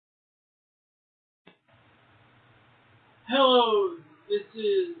Hello, this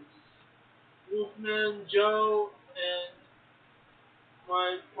is Wolfman Joe, and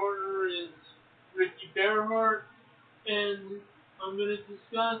my partner is Ricky Bearhart, and I'm going to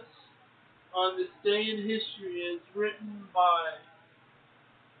discuss on this day in history as written by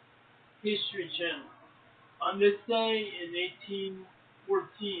History Channel. On this day in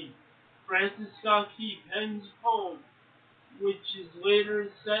 1814, Francis Scott Key pens a poem which is later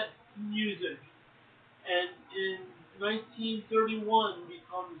set to music, and in 1931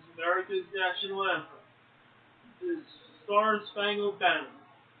 becomes America's national anthem, the Star-Spangled Banner.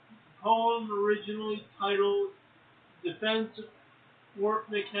 The poem, originally titled Defense of Fort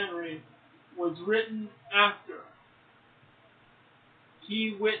McHenry, was written after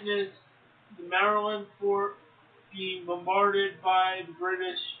he witnessed the Maryland fort being bombarded by the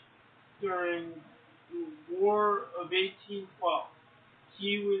British during the War of 1812.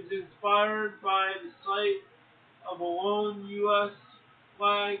 He was inspired by the sight of a lone U.S.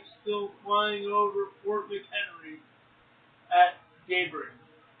 flag still flying over Fort McHenry at daybreak,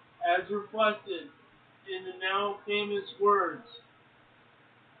 as reflected in the now famous words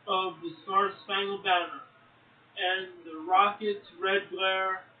of the Star-Spangled Banner, and the rocket's red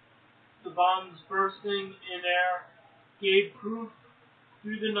glare, the bombs bursting in air, gave proof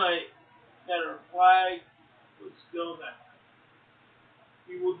through the night that our flag was still there.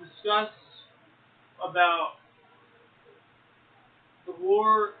 We will discuss about the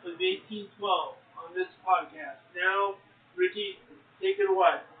War of 1812 on this podcast. Now, Ricky, take it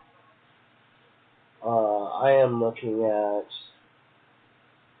away. I am looking at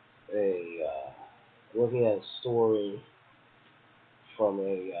a story from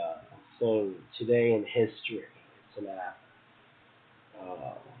a thing, Today in History. It's an app.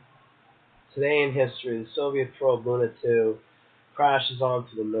 Today in History, the Soviet probe Luna 2 crashes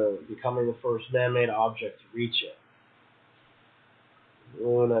onto the moon, becoming the first man-made object to reach it.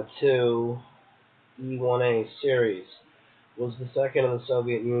 Luna 2 E1A series was the second of the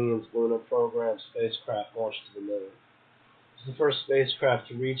Soviet Union's lunar program spacecraft launched to the moon. It was the first spacecraft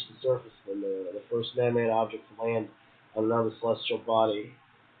to reach the surface of the moon, and the first man-made object to land on another celestial body.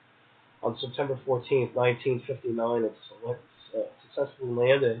 On September 14, 1959, it successfully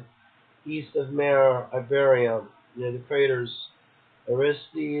landed east of Mare Iberium, near the craters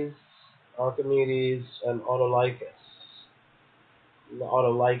Aristes, Archimedes, and Autolycus.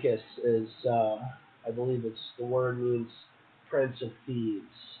 Autolycus is, I believe the word means Prince of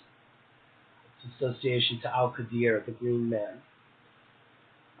Thieves. It's association to Al-Qadir, the Green Man.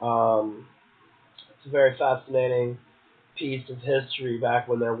 It's a very fascinating piece of history back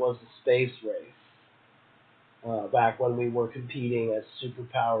when there was a space race. Back when we were competing as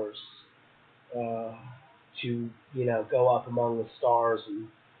superpowers to, go up among the stars and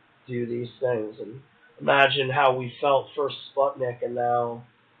do these things. And imagine how we felt first Sputnik and now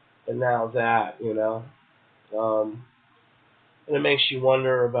that, and it makes you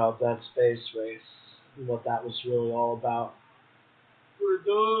wonder about that space race and what that was really all about. For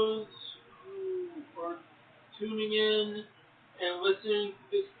those who are tuning in and listening to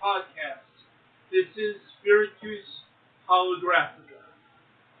this podcast, this is Spiritus Holographica.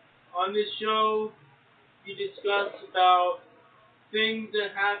 On this show, we discuss about things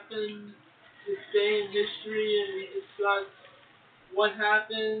that happened this day in history, and we discuss what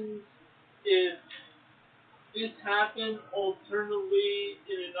happens if this happened alternately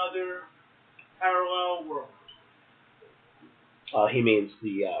in another parallel world. He means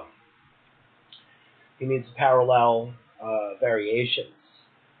the parallel variations,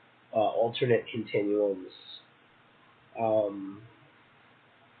 alternate continuums, and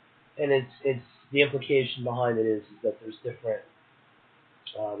it's the implication behind it is that there's different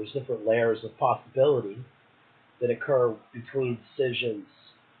layers of possibility that occur between decisions,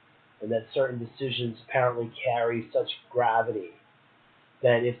 and that certain decisions apparently carry such gravity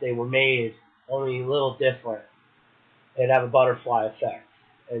that if they were made only a little different, they'd have a butterfly effect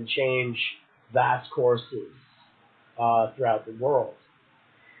and change vast courses throughout the world.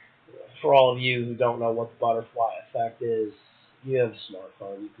 For all of you who don't know what the butterfly effect is, you have a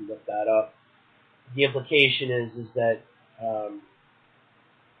smartphone, you can look that up. The implication is that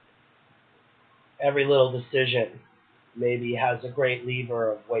every little decision maybe has a great lever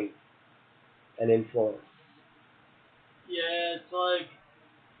of weight and influence. Yeah, it's like,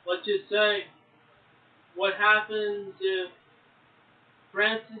 let's just say, what happens if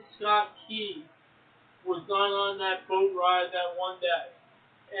Francis Scott Key was not on that boat ride that one day?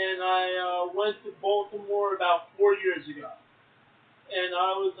 And I went to Baltimore about 4 years ago, and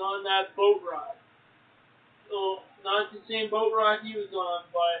I was on that boat ride. So, not the same boat ride he was on,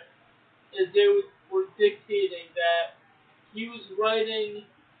 but as they were dictating that he was writing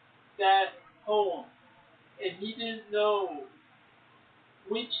that poem, and he didn't know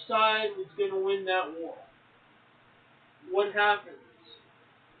which side was going to win that war. What happens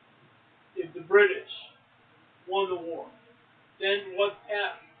if the British won the war? Then what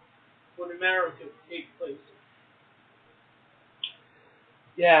path would America take place in?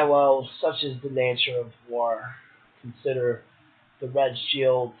 Yeah, well, such is the nature of war. Consider the Red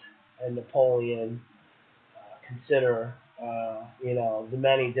Shield and Napoleon. Consider, the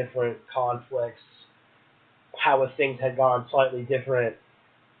many different conflicts, how if things had gone slightly different,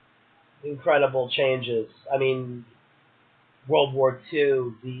 incredible changes. I mean, World War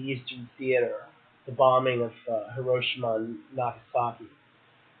II, the Eastern Theater, the bombing of Hiroshima and Nagasaki.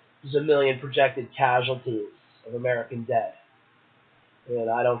 There's a million projected casualties of American dead. And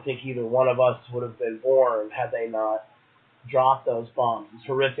I don't think either one of us would have been born had they not dropped those bombs, as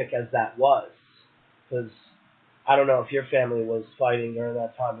horrific as that was. Because I don't know if your family was fighting during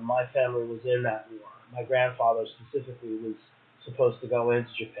that time, but my family was in that war. My grandfather specifically was supposed to go into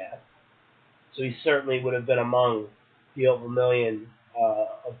Japan. So he certainly would have been among the over a million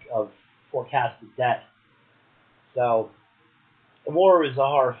of forecasted death. So war is a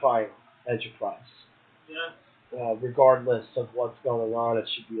horrifying enterprise. Yeah. Regardless of what's going on, it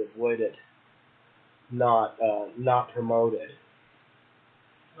should be avoided, not promoted.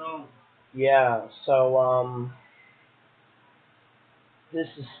 No. Yeah. So this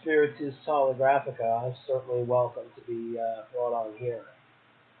is Spiritus Holographica. I'm certainly welcome to be brought on here.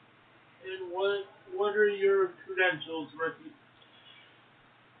 And what are your credentials, Ricky?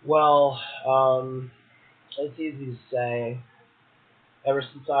 Well, it's easy to say. Ever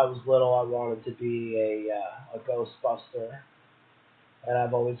since I was little, I wanted to be a Ghostbuster, and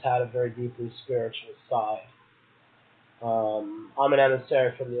I've always had a very deeply spiritual side. I'm an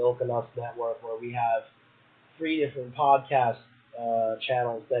emissary from the Ilkanos Network, where we have 3 different podcast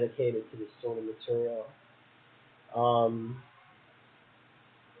channels dedicated to this sort of material.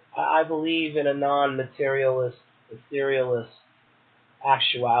 I believe in a non-materialist, etherealist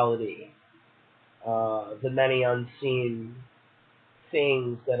actuality, the many unseen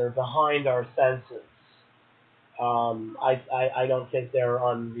things that are behind our senses. I don't think they're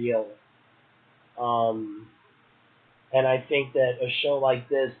unreal. And I think that a show like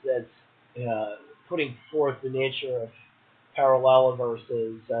this that's putting forth the nature of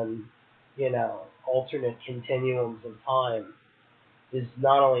paralleliverses and, alternate continuums of time is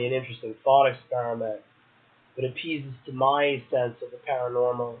not only an interesting thought experiment, but appeases to my sense of the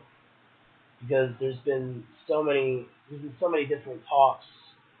paranormal, because there's been so many different talks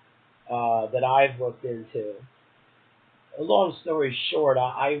that I've looked into. A long story short,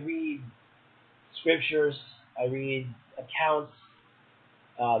 I read scriptures, I read accounts,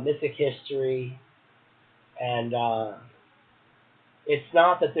 mythic history, and it's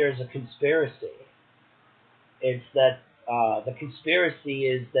not that there's a conspiracy. It's that the conspiracy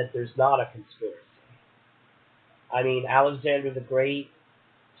is that there's not a conspiracy. I mean, Alexander the Great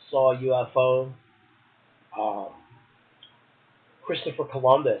saw a UFO. Christopher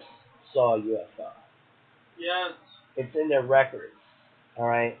Columbus saw a UFO. Yes. It's in their records. All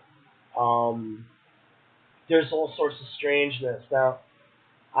right. There's all sorts of strangeness. Now,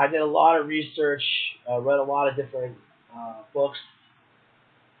 I did a lot of research, read a lot of different books,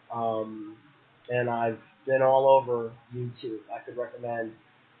 and I've been all over YouTube. I could recommend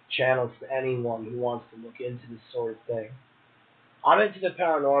channels to anyone who wants to look into this sort of thing. I'm into the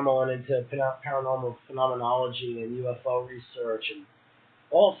paranormal and into paranormal phenomenology and UFO research and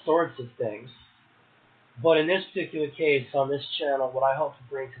all sorts of things. But in this particular case, on this channel, what I hope to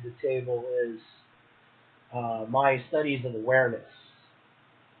bring to the table is my studies of awareness.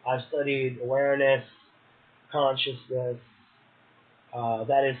 I've studied awareness, consciousness,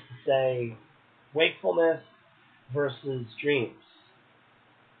 that is to say, wakefulness versus dreams.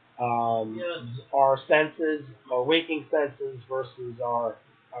 Yes. Our senses, our waking senses versus our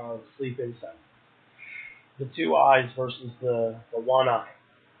sleeping senses. The 2 eyes versus the 1 eye,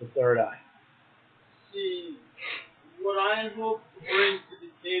 the 3rd eye. See, what I hope to bring to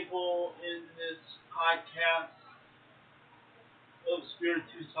the table in this podcast of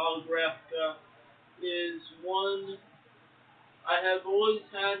Spiritus Holographica is one, I have always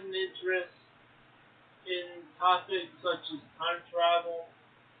had an interest in topics such as time travel,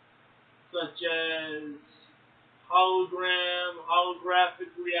 such as hologram,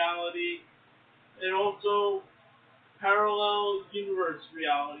 holographic reality, and also parallel universe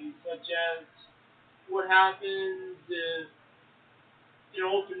reality, such as what happens if an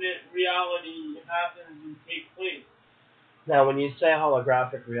alternate reality happens and takes place. Now, when you say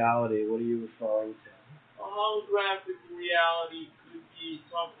holographic reality, what are you referring to? holographic reality could be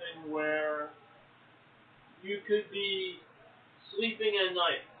something where you could be sleeping at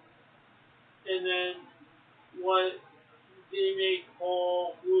night, and then what they may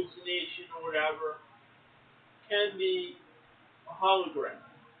call hallucination or whatever can be a hologram.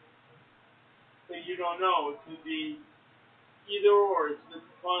 But you don't know. It could be either or. It's the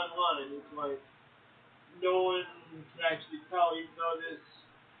fine line. It's like no one can actually tell, even though this,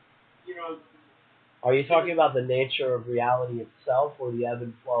 you know. Are you talking about the nature of reality itself, or the ebb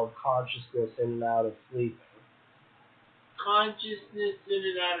and flow of consciousness in and out of sleep? Consciousness in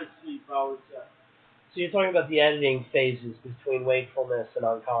and out of sleep, I would say. So you're talking about the editing phases between wakefulness and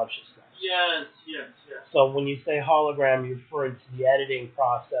unconsciousness. Yes. So when you say hologram, you're referring to the editing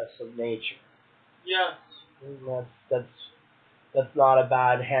process of nature. Yes. That's not a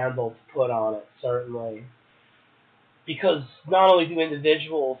bad handle to put on it, certainly. Because not only do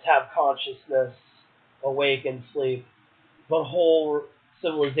individuals have consciousness awake in sleep, but whole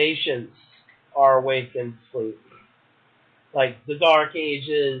civilizations are awake in sleep. Like the Dark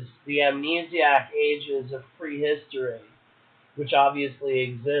Ages, the amnesiac ages of prehistory, which obviously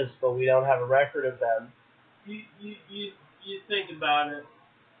exist, but we don't have a record of them. You think about it.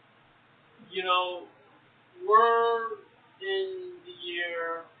 You know, we're in the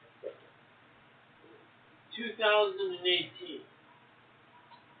year 2018.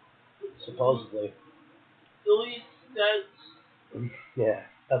 Supposedly. At least that's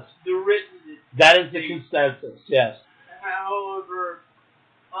that is the consensus, yes. However,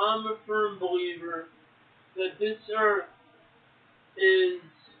 I'm a firm believer that this Earth is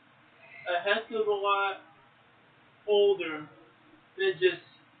a heck of a lot older than just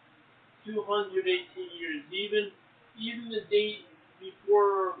 218 years. Even the date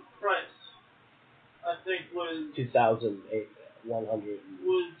before Christ, I think, was 2008, 100.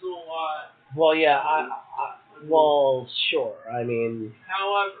 Was a lot. Well, yeah, well, sure. I mean,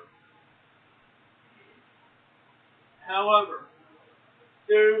 however,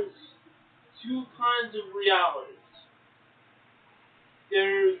 there's two kinds of realities.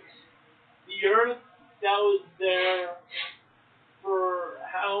 There's the Earth that was there for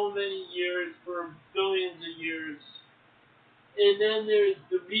how many years, for billions of years, and then there's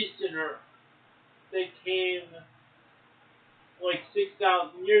the recent Earth that came like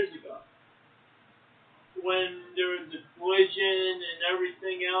 6,000 years ago, when there was a collision and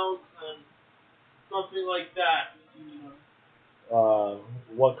everything else, and something like that. You know.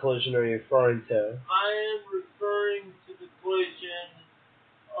 What collision are you referring to? I am referring to the collision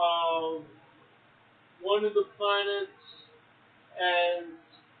of one of the planets, as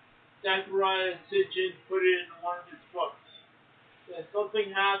Zachariah Sitchin put it in one of his books. That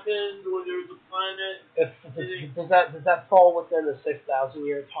something happened where there was a planet. Does that fall within the 6,000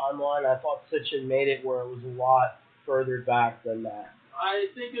 year timeline? I thought Sitchin made it where it was a lot further back than that. I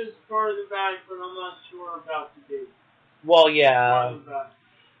think it was farther back, but I'm not sure about the date. Well, yeah.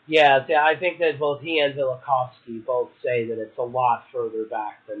 Yeah, I think that both he and Velikovsky both say that it's a lot further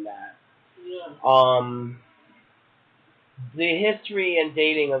back than that. Yeah. The history and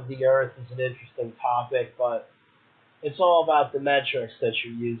dating of the Earth is an interesting topic, but it's all about the metrics that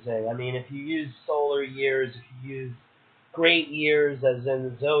you're using. I mean, if you use solar years, if you use great years, as in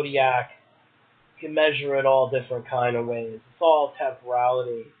the zodiac, you can measure it all different kind of ways. It's all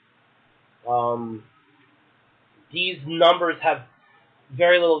temporality. These numbers have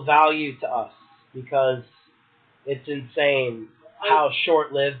very little value to us because it's insane how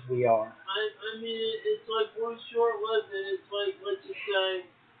short-lived we are. I mean, it's like we're short-lived, and it's like, let's just say,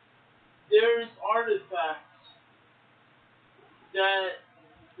 there's artifacts that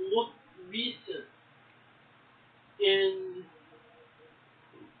look recent in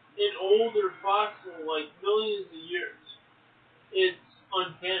older fossil, like millions of years. It's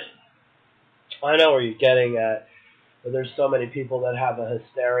uncanny. I know where you're getting at, but there's so many people that have a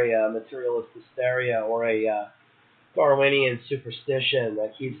hysteria, a materialist hysteria, or a Darwinian superstition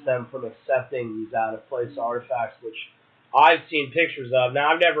that keeps them from accepting these out-of-place artifacts, which I've seen pictures of.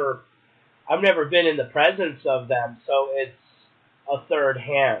 Now, I've never been in the presence of them, so it's a third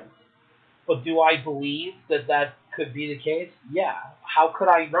hand. But do I believe that could be the case? Yeah. How could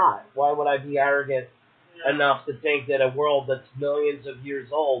I not? Why would I be arrogant enough to think that a world that's millions of years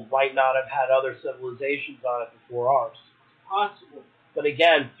old might not have had other civilizations on it before ours? Possible. But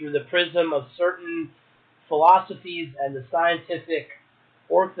again, through the prism of certain philosophies and the scientific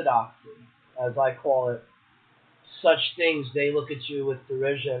orthodoxy, as I call it, such things, they look at you with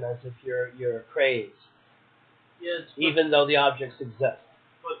derision as if you're crazed. Yes. Even though the objects exist.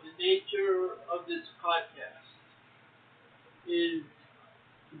 But the nature of this podcast is